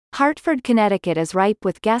Hartford, Connecticut is ripe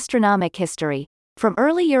with gastronomic history, from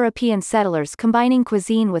early European settlers combining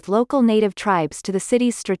cuisine with local native tribes to the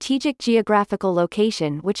city's strategic geographical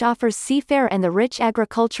location, which offers seafarer and the rich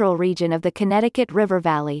agricultural region of the Connecticut River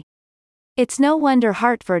Valley. It's no wonder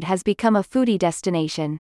Hartford has become a foodie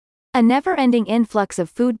destination. A never-ending influx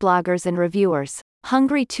of food bloggers and reviewers,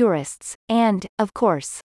 hungry tourists, and, of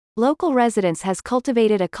course, local residents has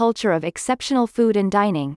cultivated a culture of exceptional food and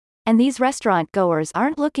dining, and these restaurant-goers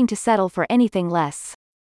aren't looking to settle for anything less.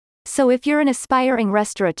 So if you're an aspiring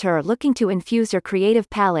restaurateur looking to infuse your creative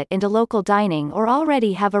palette into local dining or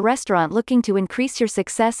already have a restaurant looking to increase your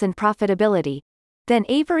success and profitability, then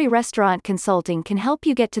Avery Restaurant Consulting can help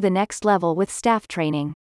you get to the next level with staff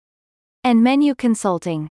training and menu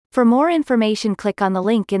consulting. For more information, click on the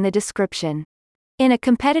link in the description. In a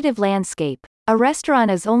competitive landscape, a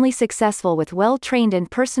restaurant is only successful with well-trained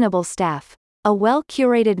and personable staff, a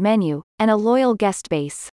well-curated menu, and a loyal guest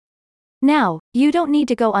base. Now, you don't need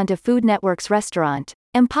to go onto Food Network's restaurant,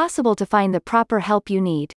 impossible to find the proper help you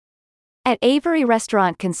need. At Avery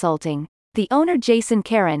Restaurant Consulting, the owner Jason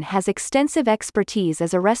Karen has extensive expertise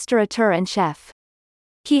as a restaurateur and chef.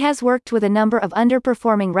 He has worked with a number of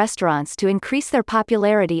underperforming restaurants to increase their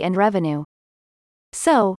popularity and revenue.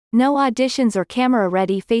 So, no auditions or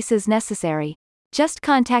camera-ready faces necessary. Just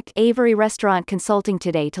contact Avery Restaurant Consulting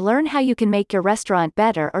today to learn how you can make your restaurant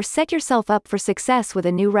better or set yourself up for success with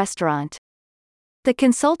a new restaurant. The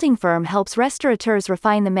consulting firm helps restaurateurs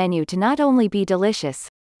refine the menu to not only be delicious,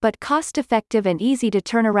 but cost-effective and easy to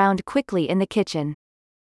turn around quickly in the kitchen.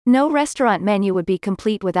 No restaurant menu would be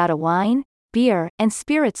complete without a wine, beer, and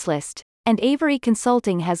spirits list, and Avery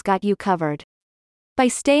Consulting has got you covered. By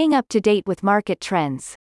staying up to date with market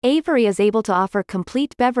trends, Avery is able to offer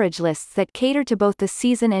complete beverage lists that cater to both the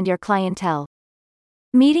season and your clientele.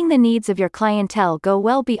 Meeting the needs of your clientele go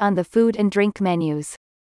well beyond the food and drink menus.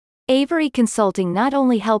 Avery Consulting not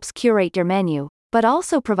only helps curate your menu, but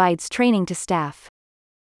also provides training to staff.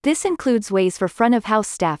 This includes ways for front-of-house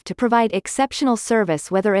staff to provide exceptional service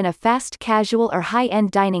whether in a fast casual or high-end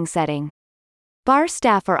dining setting. Bar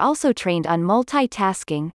staff are also trained on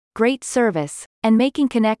multitasking, great service, and making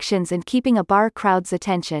connections and keeping a bar crowd's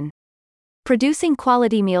attention. Producing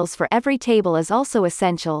quality meals for every table is also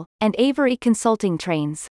essential, and Avery Consulting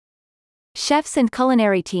trains chefs and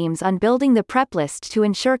culinary teams on building the prep list to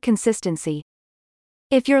ensure consistency.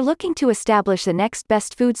 If you're looking to establish the next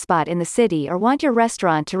best food spot in the city or want your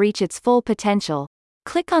restaurant to reach its full potential,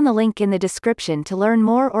 click on the link in the description to learn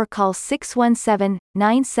more or call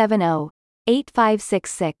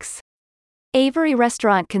 617-970-8566. Avery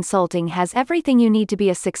Restaurant Consulting has everything you need to be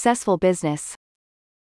a successful business.